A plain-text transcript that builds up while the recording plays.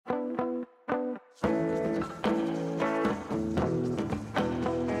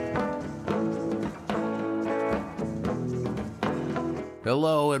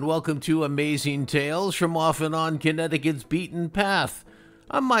Hello and welcome to Amazing Tales from Off and On Connecticut's Beaten Path.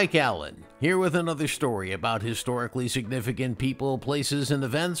 I'm Mike Allen, here with another story about historically significant people, places, and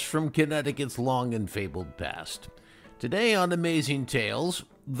events from Connecticut's long and fabled past. Today on Amazing Tales,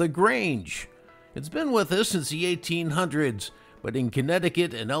 the Grange. It's been with us since the 1800s, but in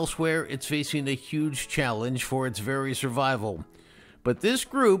Connecticut and elsewhere it's facing a huge challenge for its very survival. But this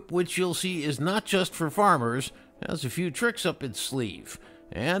group, which you'll see is not just for farmers, has a few tricks up its sleeve,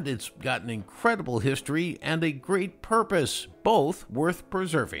 and it's got an incredible history and a great purpose, both worth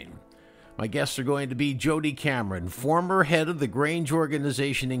preserving. My guests are going to be Jodi Cameron, former head of the Grange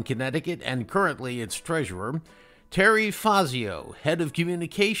organization in Connecticut and currently its treasurer, Terri Fassio, head of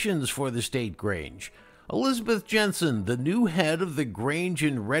communications for the state Grange, Elizabeth Jensen, the new head of the Grange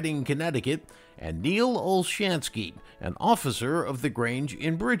in Redding, Connecticut, and Neil Olshansky, an officer of the Grange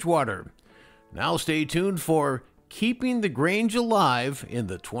in Bridgewater. Now stay tuned for Keeping the Grange Alive in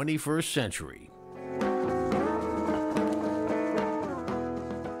the 21st Century.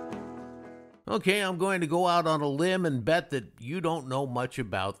 Okay, I'm going to go out on a limb and bet that you don't know much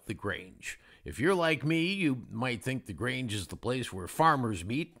about the Grange. If you're like me, you might think the Grange is the place where farmers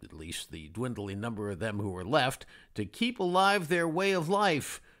meet, at least the dwindling number of them who are left, to keep alive their way of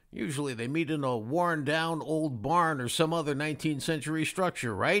life. Usually they meet in a worn-down old barn or some other 19th century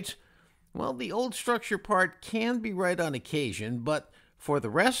structure, right? Well, the old structure part can be right on occasion, but for the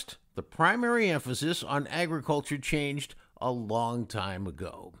rest, the primary emphasis on agriculture changed a long time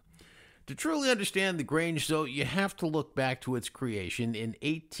ago. To truly understand the Grange, though, you have to look back to its creation in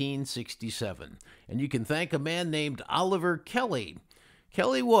 1867, and you can thank a man named Oliver Kelly.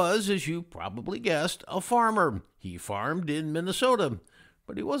 Kelly was, as you probably guessed, a farmer. He farmed in Minnesota,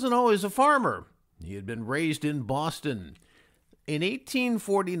 but he wasn't always a farmer. He had been raised in Boston. In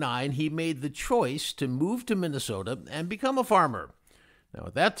 1849, he made the choice to move to Minnesota and become a farmer. Now,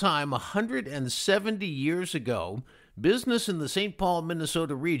 at that time, 170 years ago, business in the St. Paul,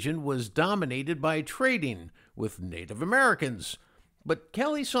 Minnesota region was dominated by trading with Native Americans. But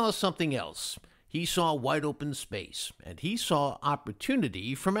Kelly saw something else. He saw wide open space, and he saw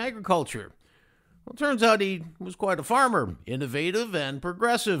opportunity from agriculture. Well, it turns out he was quite a farmer, innovative and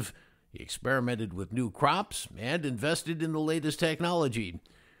progressive. He experimented with new crops and invested in the latest technology.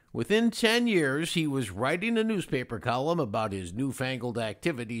 Within 10 years, he was writing a newspaper column about his newfangled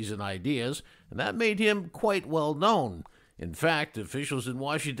activities and ideas, and that made him quite well known. In fact, officials in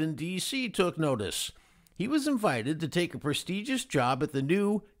Washington, D.C. took notice. He was invited to take a prestigious job at the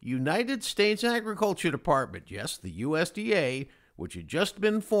new United States Agriculture Department, yes, the USDA, which had just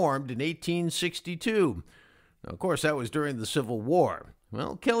been formed in 1862. Now, of course, that was during the Civil War.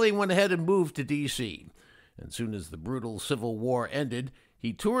 Well, Kelly went ahead and moved to D.C. As soon as the brutal Civil War ended,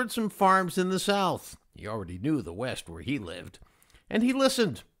 he toured some farms in the South. He already knew the West where he lived. And he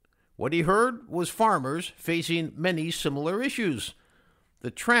listened. What he heard was farmers facing many similar issues.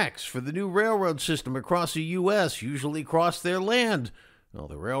 The tracks for the new railroad system across the U.S. usually crossed their land. Well,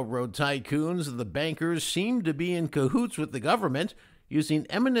 the railroad tycoons and the bankers seemed to be in cahoots with the government, using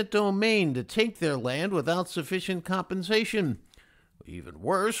eminent domain to take their land without sufficient compensation. Even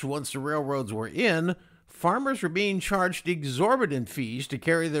worse, once the railroads were in, farmers were being charged exorbitant fees to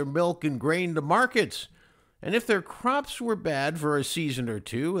carry their milk and grain to markets. And if their crops were bad for a season or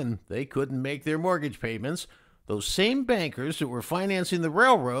two and they couldn't make their mortgage payments, those same bankers that were financing the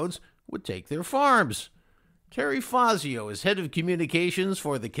railroads would take their farms. Terri Fassio is head of communications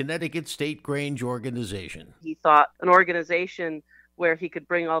for the Connecticut State Grange organization. He thought an organization where he could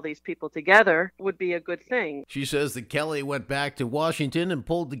bring all these people together would be a good thing. She says that Kelly went back to Washington and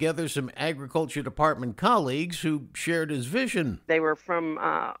pulled together some Agriculture Department colleagues who shared his vision. They were from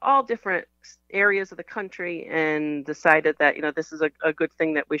all different areas of the country and decided that, this is a good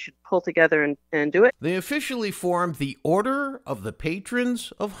thing that we should pull together and do it. They officially formed the Order of the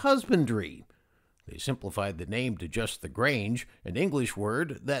Patrons of Husbandry. They simplified the name to just the Grange, an English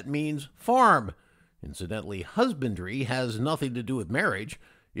word that means farm. Incidentally, husbandry has nothing to do with marriage.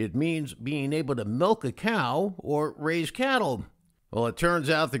 It means being able to milk a cow or raise cattle. Well, it turns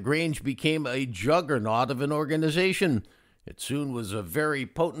out the Grange became a juggernaut of an organization. It soon was a very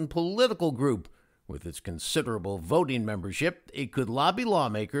potent political group. With its considerable voting membership, it could lobby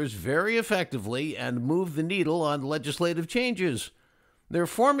lawmakers very effectively and move the needle on legislative changes. Their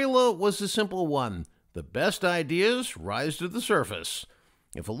formula was a simple one. The best ideas rise to the surface.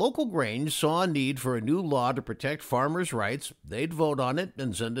 If a local Grange saw a need for a new law to protect farmers' rights, they'd vote on it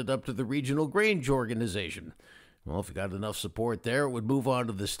and send it up to the regional Grange organization. Well, if it got enough support there, it would move on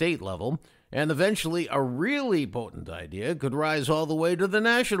to the state level, and eventually a really potent idea could rise all the way to the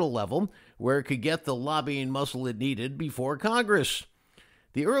national level, where it could get the lobbying muscle it needed before Congress.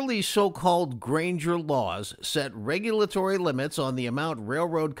 The early so-called Granger laws set regulatory limits on the amount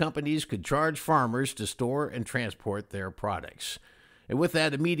railroad companies could charge farmers to store and transport their products. And with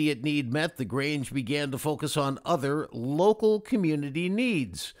that immediate need met, the Grange began to focus on other local community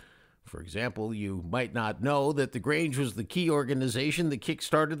needs. For example, you might not know that the Grange was the key organization that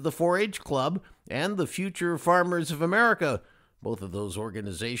kick-started the 4-H Club and the Future Farmers of America. Both of those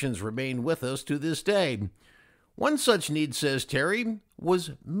organizations remain with us to this day. One such need, says Terri,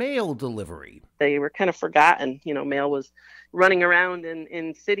 was mail delivery. They were kind of forgotten. Mail was running around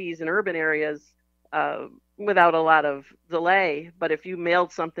in cities and urban areas without a lot of delay. But if you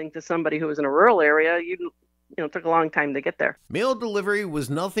mailed something to somebody who was in a rural area, it took a long time to get there. Mail delivery was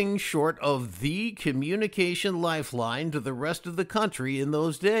nothing short of the communication lifeline to the rest of the country in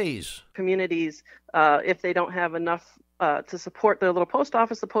those days. Communities, if they don't have enough to support their little post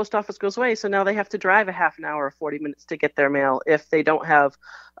office, the post office goes away. So now they have to drive a half an hour or 40 minutes to get their mail if they don't have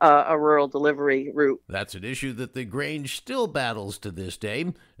a rural delivery route. That's an issue that the Grange still battles to this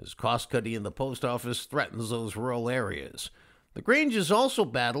day, as cost-cutting in the post office threatens those rural areas. The Grange is also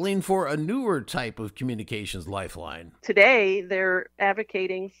battling for a newer type of communications lifeline. Today, they're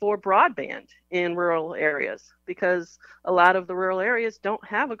advocating for broadband in rural areas because a lot of the rural areas don't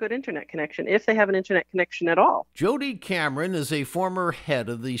have a good internet connection, if they have an internet connection at all. Jodi Cameron is a former head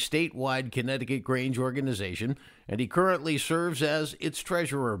of the statewide Connecticut Grange organization, and he currently serves as its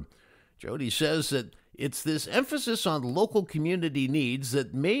treasurer. Jodi says that it's this emphasis on local community needs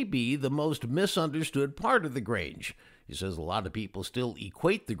that may be the most misunderstood part of the Grange. He says a lot of people still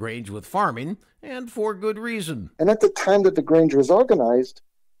equate the Grange with farming, and for good reason. And at the time that the Grange was organized,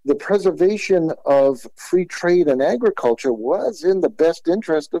 the preservation of free trade and agriculture was in the best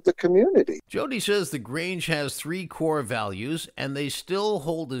interest of the community. Jodi says the Grange has 3 core values, and they still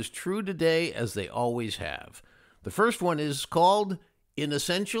hold as true today as they always have. The first one is called, in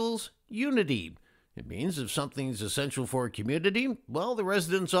essentials, unity. It means if something's essential for a community, well, the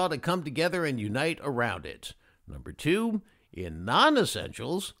residents ought to come together and unite around it. Number 2, in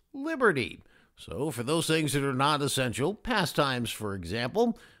non-essentials, liberty. So for those things that are not essential, pastimes, for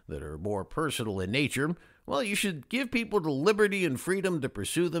example, that are more personal in nature, well, you should give people the liberty and freedom to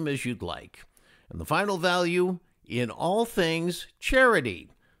pursue them as you'd like. And the final value, in all things, charity.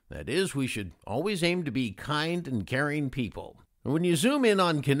 That is, we should always aim to be kind and caring people. And when you zoom in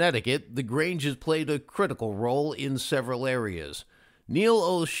on Connecticut, the Grange has played a critical role in several areas. Neil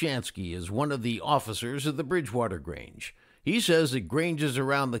Olshansky is one of the officers of the Bridgewater Grange. He says that Granges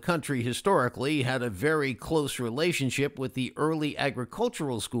around the country historically had a very close relationship with the early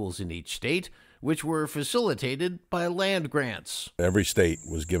agricultural schools in each state, which were facilitated by land grants. Every state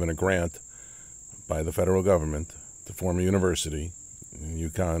was given a grant by the federal government to form a university, and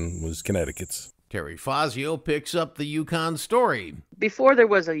Yukon was Connecticut's. Terri Fassio picks up the Yukon story. Before there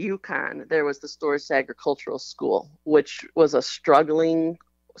was a Yukon, there was the Storrs Agricultural School, which was a struggling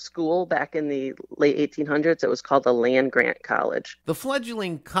school back in the late 1800s. It was called the Land Grant College. The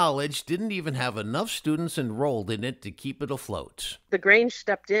fledgling college didn't even have enough students enrolled in it to keep it afloat. The Grange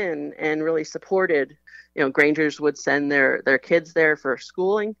stepped in and really supported, Grangers would send their kids there for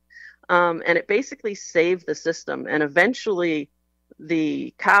schooling, and it basically saved the system. And eventually,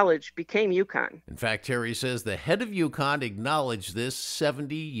 the college became Yukon. In fact, Terri says the head of Yukon acknowledged this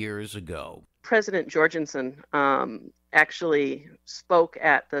 70 years ago. President Jensen actually spoke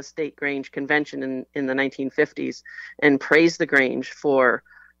at the State Grange Convention in the 1950s and praised the Grange for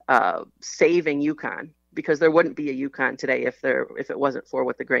saving Yukon, because there wouldn't be a Yukon today if it wasn't for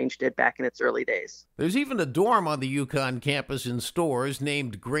what the Grange did back in its early days. There's even a dorm on the Yukon campus in Storrs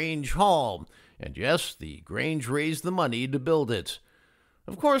named Grange Hall. And yes, the Grange raised the money to build it.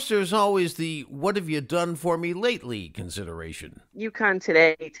 Of course, there's always the "what have you done for me lately" consideration. Yukon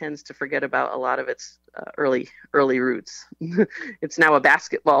today tends to forget about a lot of its early roots. It's now a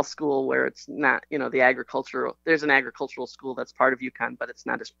basketball school where it's not, there's an agricultural school that's part of Yukon, but it's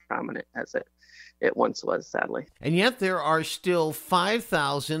not as prominent as it once was, sadly. And yet there are still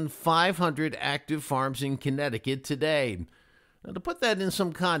 5,500 active farms in Connecticut today. Now, to put that in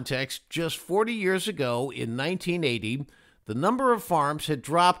some context, just 40 years ago, in 1980, the number of farms had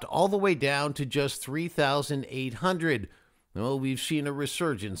dropped all the way down to just 3,800. Well, we've seen a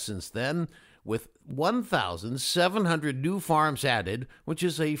resurgence since then, with 1,700 new farms added, which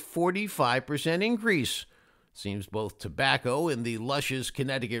is a 45% increase. Seems both tobacco in the luscious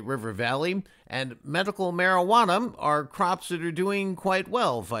Connecticut River Valley and medical marijuana are crops that are doing quite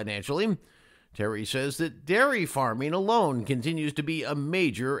well financially. Terri says that dairy farming alone continues to be a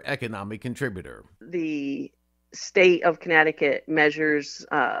major economic contributor. The state of Connecticut measures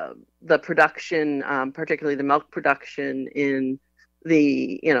the production, particularly the milk production in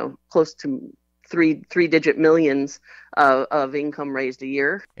the, close to three-digit millions of income raised a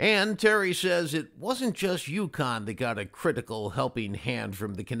year. And Terri says it wasn't just Yukon that got a critical helping hand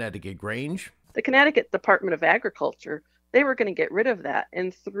from the Connecticut Grange. The Connecticut Department of Agriculture, they were going to get rid of that.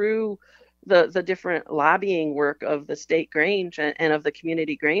 And through the different lobbying work of the state Grange and of the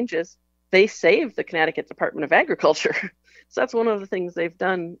community Granges, they saved the Connecticut Department of Agriculture. So that's one of the things they've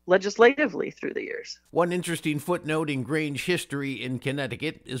done legislatively through the years. One interesting footnote in Grange history in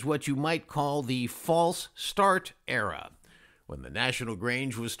Connecticut is what you might call the false start era. When the National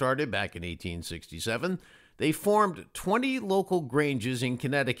Grange was started back in 1867, they formed 20 local Granges in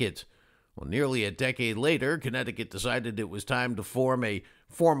Connecticut. Well, nearly a decade later, Connecticut decided it was time to form a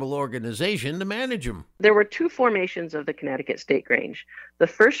formal organization to manage them. There were two formations of the Connecticut State Grange. The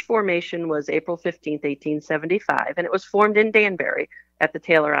first formation was April 15th, 1875, and it was formed in Danbury at the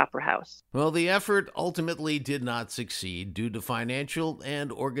Taylor Opera House. Well, the effort ultimately did not succeed due to financial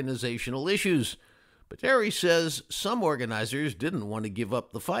and organizational issues. But Terri says some organizers didn't want to give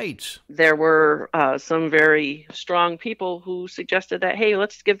up the fight. There were some very strong people who suggested that, hey,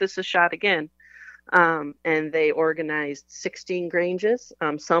 let's give this a shot again. And they organized 16 Granges.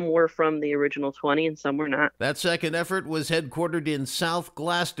 Some were from the original 20 and some were not. That second effort was headquartered in South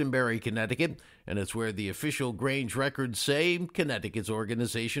Glastonbury, Connecticut, and it's where the official Grange records say Connecticut's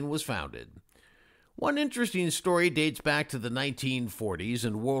organization was founded. One interesting story dates back to the 1940s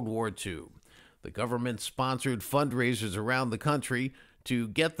and World War II. The government sponsored fundraisers around the country to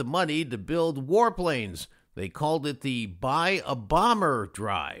get the money to build warplanes. They called it the Buy a Bomber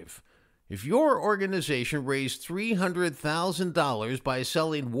Drive. If your organization raised $300,000 by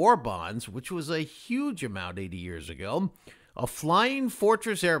selling war bonds, which was a huge amount 80 years ago, a Flying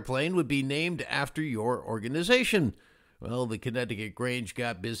Fortress airplane would be named after your organization. Well, the Connecticut Grange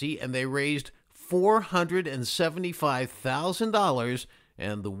got busy and they raised $475,000,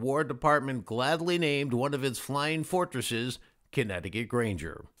 and the War Department gladly named one of its flying fortresses Connecticut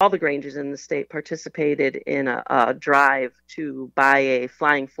Granger. All the Granges in the state participated in a drive to buy a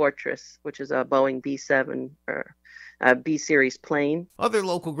Flying Fortress, which is a Boeing B-7 or B-series plane. Other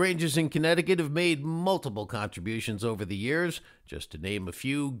local Granges in Connecticut have made multiple contributions over the years. Just to name a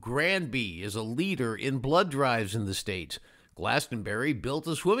few, Granby is a leader in blood drives in the state. Glastonbury built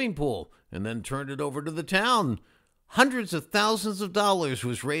a swimming pool and then turned it over to the town. Hundreds of thousands of dollars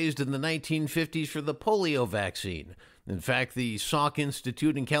was raised in the 1950s for the polio vaccine. In fact, the Salk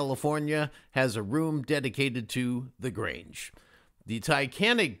Institute in California has a room dedicated to the Grange. The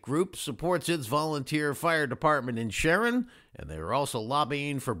Titanic Group supports its volunteer fire department in Sharon, and they are also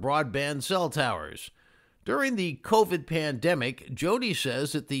lobbying for broadband cell towers. During the COVID pandemic, Jodi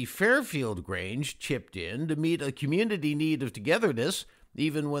says that the Fairfield Grange chipped in to meet a community need of togetherness,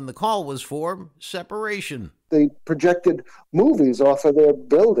 even when the call was for separation. They projected movies off of their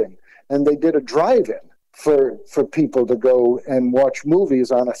building, and they did a drive-in for people to go and watch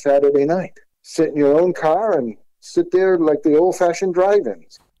movies on a Saturday night. Sit in your own car and sit there like the old-fashioned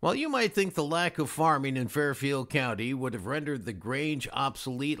drive-ins. While you might think the lack of farming in Fairfield County would have rendered the Grange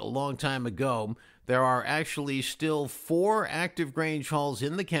obsolete a long time ago, there are actually still 4 active Grange halls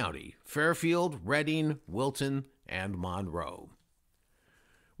in the county: Fairfield, Redding, Wilton, and Monroe.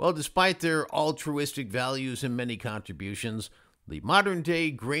 Well, despite their altruistic values and many contributions, the modern-day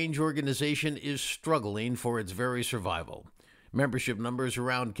Grange organization is struggling for its very survival. Membership numbers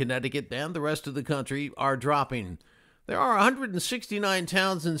around Connecticut and the rest of the country are dropping. There are 169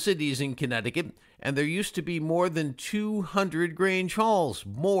 towns and cities in Connecticut, and there used to be more than 200 Grange halls,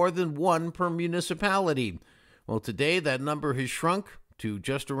 more than one per municipality. Well, today that number has shrunk to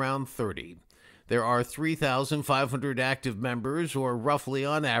just around 30. There are 3,500 active members, or roughly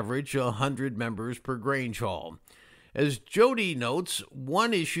on average 100 members per Grange hall. As Jodi notes,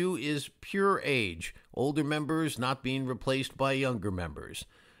 one issue is pure age, older members not being replaced by younger members.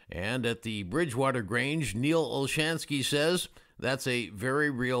 And at the Bridgewater Grange, Neil Olshansky says that's a very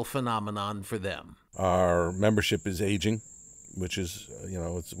real phenomenon for them. Our membership is aging, which is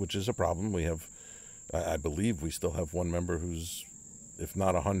a problem. We have, I believe we still have one member who's, if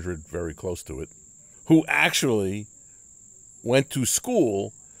not 100, very close to it, who actually went to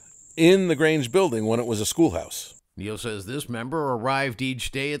school in the Grange building when it was a schoolhouse. Neil says this member arrived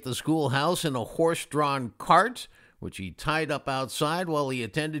each day at the schoolhouse in a horse-drawn cart, which he tied up outside while he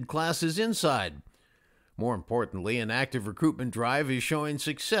attended classes inside. More importantly, an active recruitment drive is showing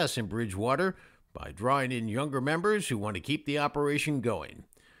success in Bridgewater by drawing in younger members who want to keep the operation going.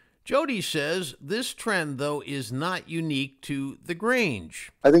 Jodi says this trend, though, is not unique to the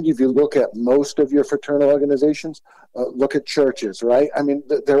Grange. I think if you look at most of your fraternal organizations, look at churches, right? I mean,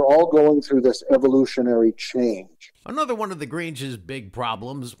 they're all going through this evolutionary change. Another one of the Grange's big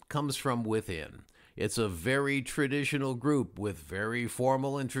problems comes from within. It's a very traditional group with very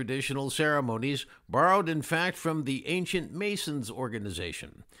formal and traditional ceremonies, borrowed in fact from the ancient Masons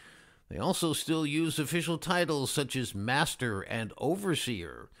organization. They also still use official titles such as Master and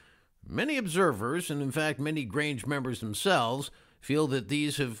Overseer. Many observers, and in fact many Grange members themselves, feel that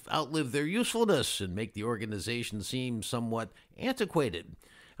these have outlived their usefulness and make the organization seem somewhat antiquated.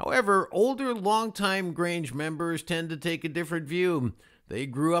 However, older, longtime Grange members tend to take a different view. They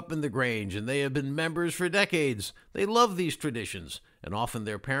grew up in the Grange and they have been members for decades. They love these traditions, and often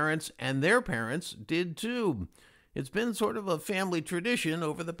their parents and their parents did too. It's been sort of a family tradition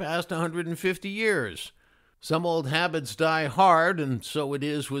over the past 150 years. Some old habits die hard, and so it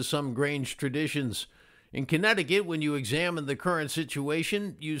is with some Grange traditions. In Connecticut, when you examine the current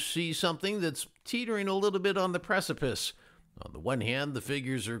situation, you see something that's teetering a little bit on the precipice. On the one hand, the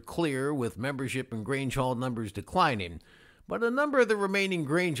figures are clear, with membership and Grange Hall numbers declining. But a number of the remaining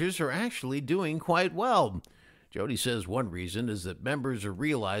Grangers are actually doing quite well. Jodi says one reason is that members are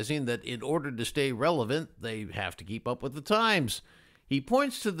realizing that in order to stay relevant, they have to keep up with the times. He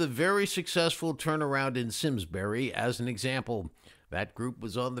points to the very successful turnaround in Simsbury as an example. That group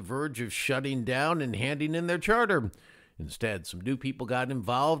was on the verge of shutting down and handing in their charter. Instead, some new people got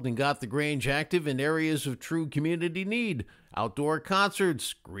involved and got the Grange active in areas of true community need: outdoor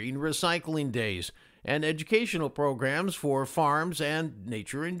concerts, green recycling days, and educational programs for farms and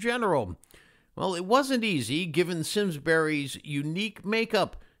nature in general. Well, it wasn't easy given Simsbury's unique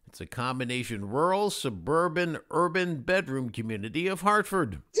makeup. It's a combination rural, suburban, urban bedroom community of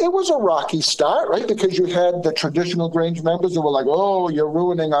Hartford. It was a rocky start, right? Because you had the traditional Grange members who were like, oh, you're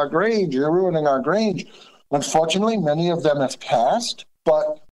ruining our Grange, you're ruining our Grange. Unfortunately, many of them have passed,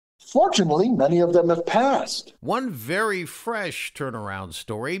 but fortunately, many of them have passed. One very fresh turnaround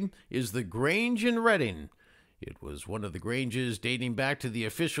story is the Grange in Redding. It was one of the Granges dating back to the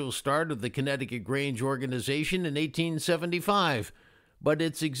official start of the Connecticut Grange organization in 1875, but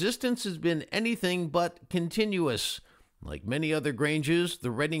its existence has been anything but continuous. Like many other Granges, the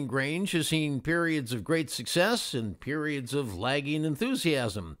Redding Grange has seen periods of great success and periods of lagging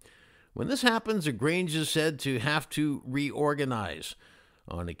enthusiasm. When this happens, a Grange is said to have to reorganize.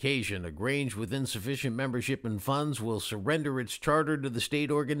 On occasion, a Grange with insufficient membership and funds will surrender its charter to the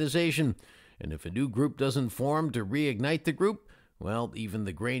state organization, and if a new group doesn't form to reignite the group, well, even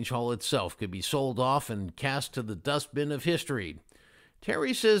the Grange Hall itself could be sold off and cast to the dustbin of history.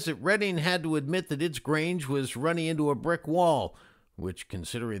 Terri says that Redding had to admit that its Grange was running into a brick wall, which,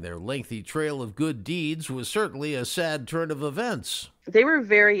 considering their lengthy trail of good deeds, was certainly a sad turn of events. They were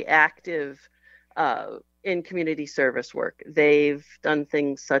very active in community service work. They've done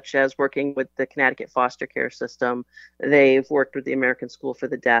things such as working with the Connecticut foster care system. They've worked with the American School for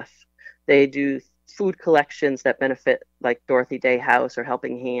the Deaf. They do food collections that benefit like Dorothy Day House or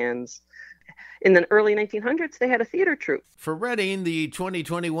Helping Hands. In the early 1900s, they had a theater troupe. For Redding, the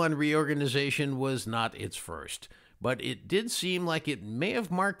 2021 reorganization was not its first, but it did seem like it may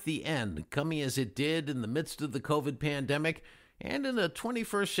have marked the end, coming as it did in the midst of the COVID pandemic and in a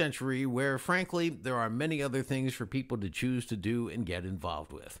 21st century where, frankly, there are many other things for people to choose to do and get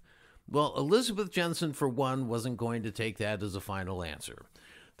involved with. Well, Elizabeth Jensen, for one, wasn't going to take that as a final answer.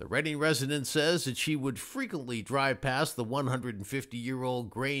 The Redding resident says that she would frequently drive past the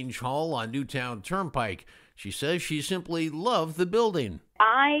 150-year-old Grange Hall on Newtown Turnpike. She says she simply loved the building.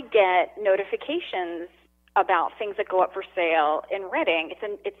 I get notifications about things that go up for sale in Redding.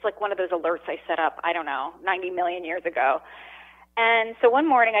 It's like one of those alerts I set up, 90 million years ago. And so one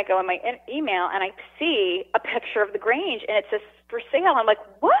morning I go in my email and I see a picture of the Grange and it says for sale. I'm like,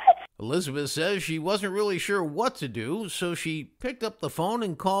 what? Elizabeth says she wasn't really sure what to do, so she picked up the phone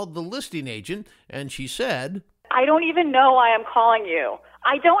and called the listing agent, and she said, I don't even know why I'm calling you.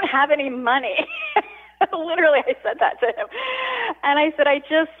 I don't have any money. Literally, I said that to him. And I said, I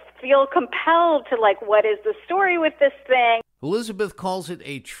just feel compelled to, what is the story with this thing? Elizabeth calls it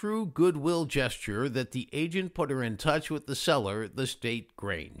a true goodwill gesture that the agent put her in touch with the seller, the State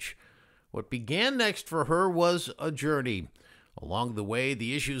Grange. What began next for her was a journey. Along the way,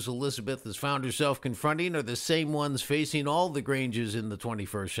 the issues Elizabeth has found herself confronting are the same ones facing all the Granges in the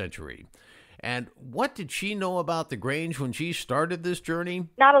 21st century. And what did she know about the Grange when she started this journey?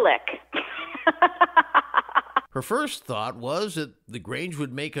 Not a lick. Her first thought was that the Grange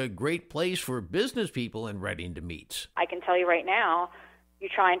would make a great place for business people in Redding to meet. I can tell you right now, you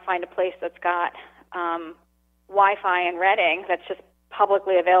try and find a place that's got Wi-Fi in Redding that's just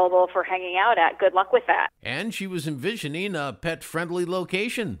publicly available for hanging out at. Good luck with that. And she was envisioning a pet-friendly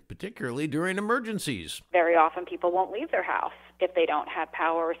location, particularly during emergencies. Very often people won't leave their house if they don't have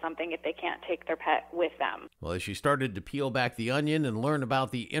power or something, if they can't take their pet with them. Well, as she started to peel back the onion and learn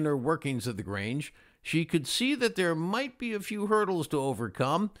about the inner workings of the Grange, she could see that there might be a few hurdles to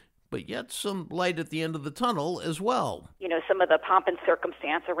overcome, but yet some light at the end of the tunnel as well. You know, some of the pomp and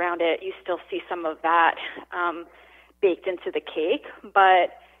circumstance around it, you still see some of that baked into the cake,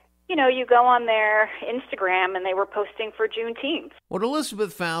 but you know, you go on their Instagram and they were posting for Juneteenth. What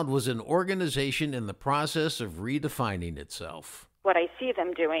Elizabeth found was an organization in the process of redefining itself. What I see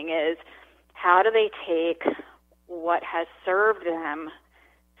them doing is, how do they take what has served them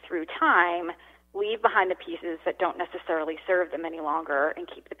through time, leave behind the pieces that don't necessarily serve them any longer, and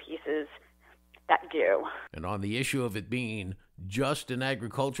keep the pieces that do. And on the issue of it being just an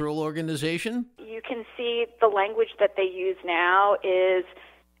agricultural organization, you can see the language that they use now is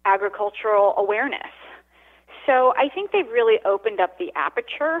agricultural awareness. So I think they've really opened up the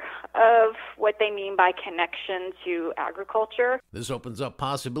aperture of what they mean by connection to agriculture. This opens up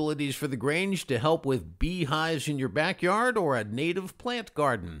possibilities for the Grange to help with beehives in your backyard or a native plant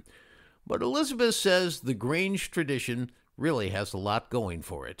garden. But Elizabeth says the Grange tradition really has a lot going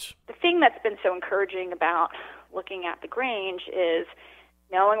for it. The thing that's been so encouraging about looking at the Grange is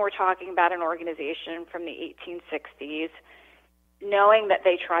knowing we're talking about an organization from the 1860s, knowing that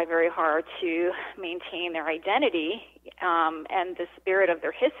they try very hard to maintain their identity and the spirit of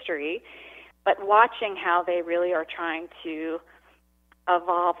their history, but watching how they really are trying to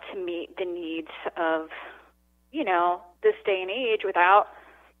evolve to meet the needs of, you know, this day and age without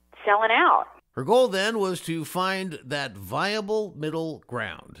selling out. Her goal then was to find that viable middle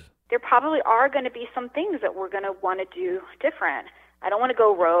ground. There probably are going to be some things that we're going to want to do different. I don't want to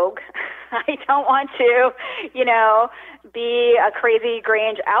go rogue. I don't want to, you know, be a crazy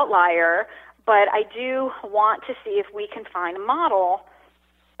Grange outlier, but I do want to see if we can find a model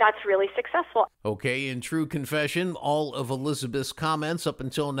that's really successful. Okay, in true confession, all of Elizabeth's comments up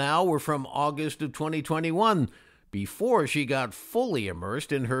until now were from August of 2021, before she got fully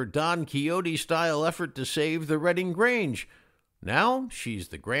immersed in her Don Quixote-style effort to save the Redding Grange. Now she's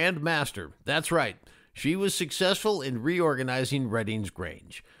the Grand Master. That's right. She was successful in reorganizing Redding's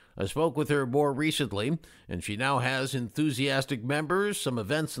Grange. I spoke with her more recently, and she now has enthusiastic members, some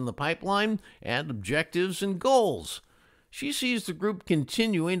events in the pipeline, and objectives and goals. She sees the group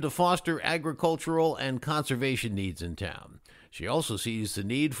continuing to foster agricultural and conservation needs in town. She also sees the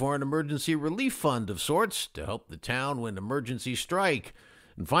need for an emergency relief fund of sorts to help the town when emergencies strike.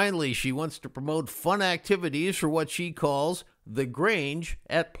 And finally, she wants to promote fun activities for what she calls the Grange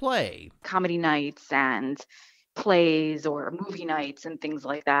at play. Comedy nights and plays or movie nights and things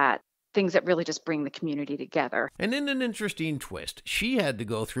like that. Things that really just bring the community together. And in an interesting twist, she had to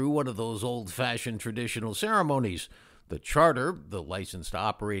go through one of those old-fashioned traditional ceremonies. The charter, the license to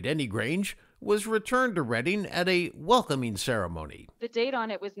operate any Grange, was returned to Redding at a welcoming ceremony. The date on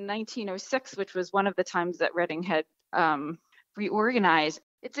it was 1906, which was one of the times that Redding had reorganized.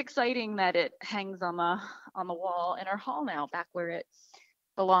 It's exciting that it hangs on the wall in our hall now, back where it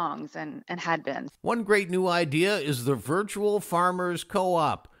belongs and had been. One great new idea is the Virtual Farmers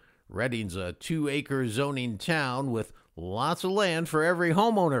Co-op. Redding's a 2-acre zoning town with lots of land for every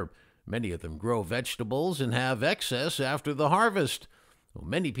homeowner. Many of them grow vegetables and have excess after the harvest. Well,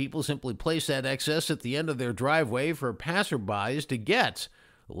 many people simply place that excess at the end of their driveway for passerbys to get.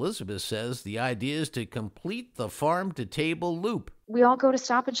 Elizabeth says the idea is to complete the farm-to-table loop. We all go to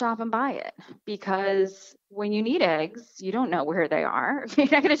Stop and Shop and buy it because when you need eggs, you don't know where they are. You're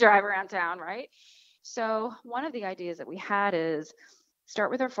not going to drive around town, right? So one of the ideas that we had is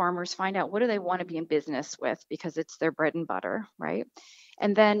start with our farmers, find out what do they want to be in business with because it's their bread and butter, right?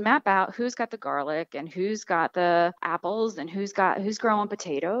 And then map out who's got the garlic and who's got the apples and who's growing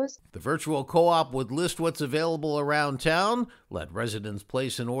potatoes. The virtual co-op would list what's available around town, let residents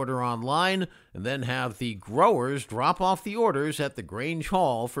place an order online, and then have the growers drop off the orders at the Grange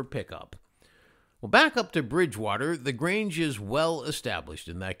Hall for pickup. Well, back up to Bridgewater, the Grange is well established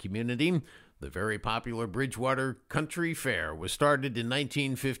in that community. The very popular Bridgewater Country Fair was started in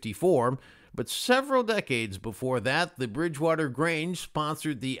 1954, but several decades before that, the Bridgewater Grange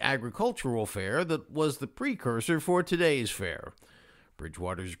sponsored the agricultural fair that was the precursor for today's fair.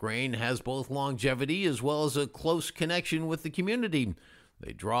 Bridgewater's grain has both longevity as well as a close connection with the community.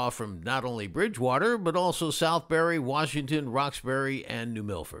 They draw from not only Bridgewater, but also Southbury, Washington, Roxbury, and New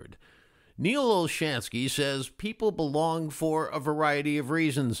Milford. Neil Olshansky says people belong for a variety of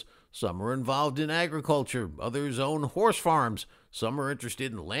reasons. Some are involved in agriculture, others own horse farms, some are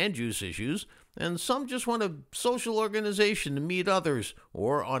interested in land use issues, and some just want a social organization to meet others,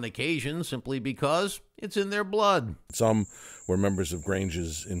 or on occasion simply because it's in their blood. Some were members of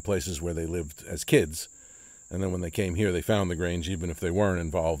Granges in places where they lived as kids, and then when they came here, they found the Grange, even if they weren't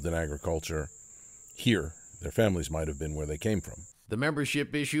involved in agriculture here. Their families might have been where they came from. The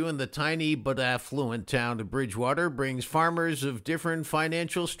membership issue in the tiny but affluent town of Bridgewater brings farmers of different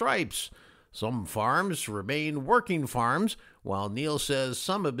financial stripes. Some farms remain working farms, while Neil says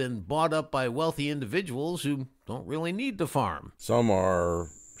some have been bought up by wealthy individuals who don't really need to farm. Some are,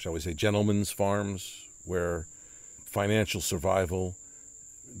 shall we say, gentlemen's farms, where financial survival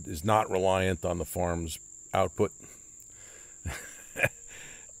is not reliant on the farm's output.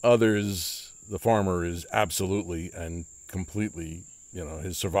 Others, the farmer is absolutely and completely,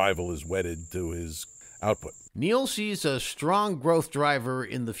 his survival is wedded to his output. Neil sees a strong growth driver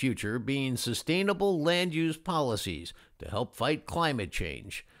in the future being sustainable land use policies to help fight climate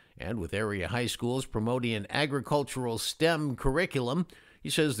change. And with area high schools promoting an agricultural STEM curriculum, he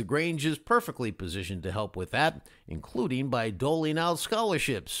says the Grange is perfectly positioned to help with that, including by doling out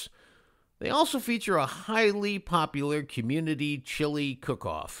scholarships. They also feature a highly popular community chili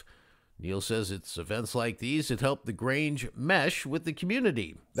cook-off. Neil says it's events like these that help the Grange mesh with the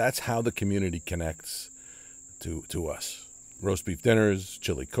community. That's how the community connects to us. Roast beef dinners,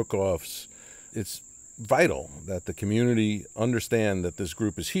 chili cook-offs. It's vital that the community understand that this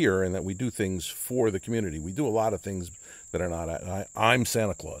group is here and that we do things for the community. We do a lot of things that are not. I'm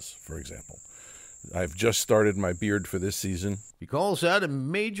Santa Claus, for example. I've just started my beard for this season. He calls that a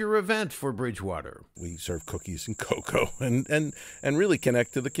major event for Bridgewater. We serve cookies and cocoa and really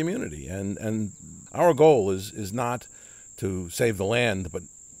connect to the community. And our goal is not to save the land, but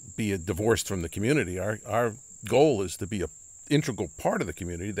be divorced from the community. Our goal is to be an integral part of the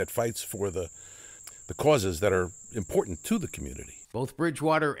community that fights for the causes that are important to the community. Both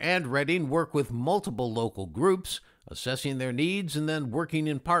Bridgewater and Redding work with multiple local groups, assessing their needs and then working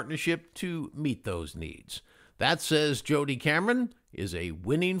in partnership to meet those needs. That, says Jodi Cameron, is a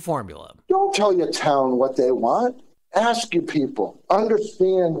winning formula. Don't tell your town what they want. Ask your people.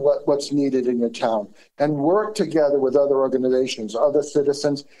 Understand what's needed in your town and work together with other organizations, other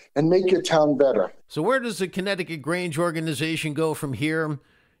citizens, and make your town better. So where does the Connecticut Grange organization go from here?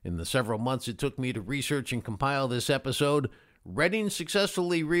 In the several months it took me to research and compile this episode, Redding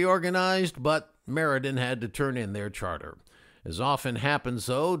successfully reorganized, but Meriden had to turn in their charter. As often happens,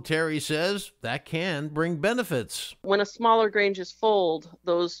 though, Terri says that can bring benefits. When a smaller Grange is fold,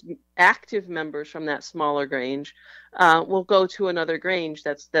 those active members from that smaller Grange will go to another Grange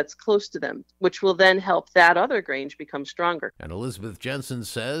that's close to them, which will then help that other Grange become stronger. And Elizabeth Jensen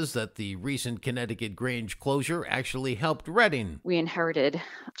says that the recent Connecticut Grange closure actually helped Redding. We inherited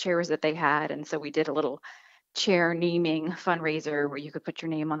chairs that they had, and so we did a little chair naming fundraiser where you could put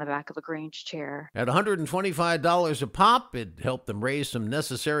your name on the back of a Grange chair. At $125 a pop, it helped them raise some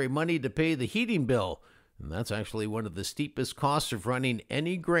necessary money to pay the heating bill. And that's actually one of the steepest costs of running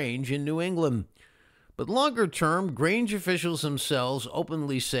any Grange in New England. But longer term, Grange officials themselves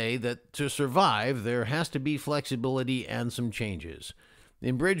openly say that to survive, there has to be flexibility and some changes.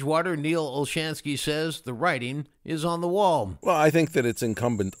 In Bridgewater, Neil Olshansky says the writing is on the wall. Well, I think that it's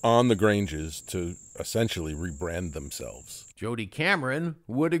incumbent on the Granges to essentially rebrand themselves. Jodi Cameron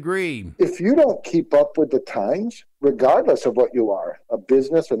would agree. If you don't keep up with the times, regardless of what you are, a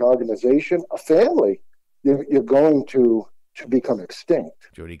business, an organization, a family, you're going to become extinct.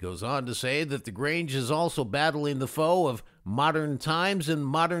 Jodi goes on to say that the Grange is also battling the foe of modern times and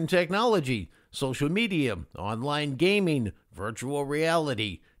modern technology, social media, online gaming, virtual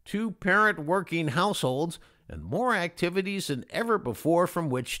reality, two-parent working households, and more activities than ever before from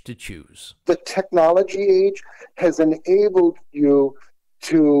which to choose. The technology age has enabled you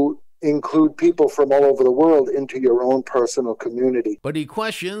to include people from all over the world into your own personal community. But he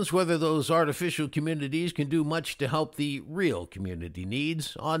questions whether those artificial communities can do much to help the real community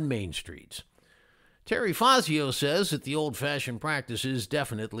needs on Main Street. Terri Fassio says that the old-fashioned practices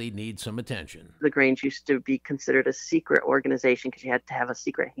definitely need some attention. The Grange used to be considered a secret organization because you had to have a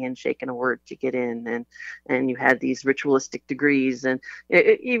secret handshake and a word to get in, and you had these ritualistic degrees. And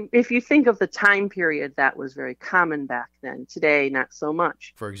if you think of the time period, that was very common back then. Today, not so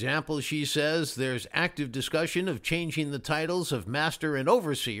much. For example, she says there's active discussion of changing the titles of master and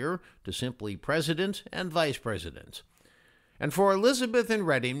overseer to simply president and vice president. And for Elizabeth in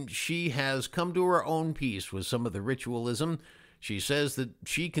Redding, she has come to her own peace with some of the ritualism. She says that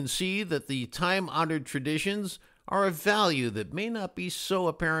she can see that the time-honored traditions are of value that may not be so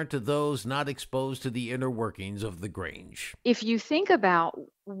apparent to those not exposed to the inner workings of the Grange. If you think about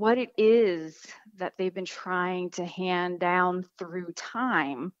what it is that they've been trying to hand down through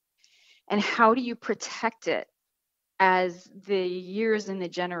time, And how do you protect it as the years and the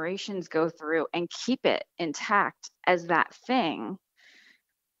generations go through and keep it intact as that thing?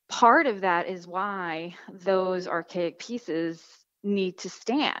 Part of that is why those archaic pieces need to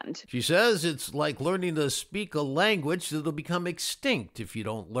stand. She says it's like learning to speak a language that'll become extinct if you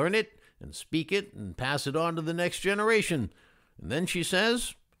don't learn it and speak it and pass it on to the next generation. And then she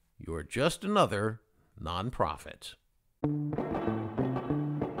says, you're just another nonprofit.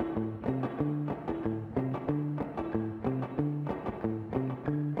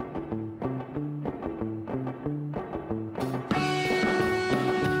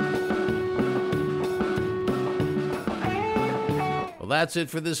 Well, that's it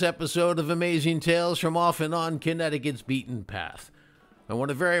for this episode of Amazing Tales from Off and On Connecticut's Beaten Path. I want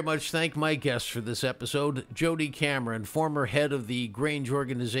to very much thank my guests for this episode, Jodi Cameron, former head of the Grange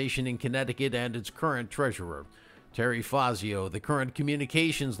organization in Connecticut and its current treasurer, Terri Fassio, the current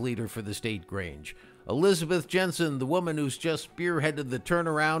communications leader for the state Grange, Elizabeth Jensen, the woman who's just spearheaded the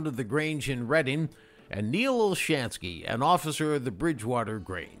turnaround of the Grange in Redding, and Neil Olshansky, an officer of the Bridgewater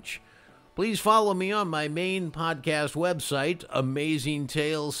Grange. Please follow me on my main podcast website,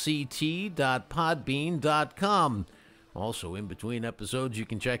 amazingtalesct.podbean.com. Also, in between episodes, you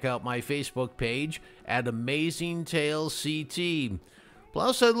can check out my Facebook page at Amazing Tales CT.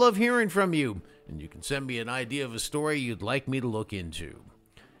 Plus, I'd love hearing from you, and you can send me an idea of a story you'd like me to look into.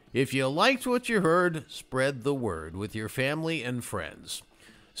 If you liked what you heard, spread the word with your family and friends.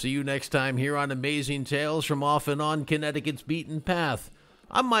 See you next time here on Amazing Tales from Off and On Connecticut's Beaten Path.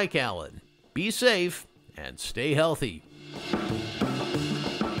 I'm Mike Allen. Be safe and stay healthy.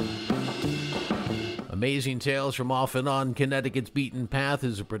 Amazing Tales from Off and On Connecticut's Beaten Path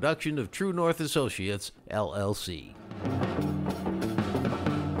is a production of True North Associates, LLC.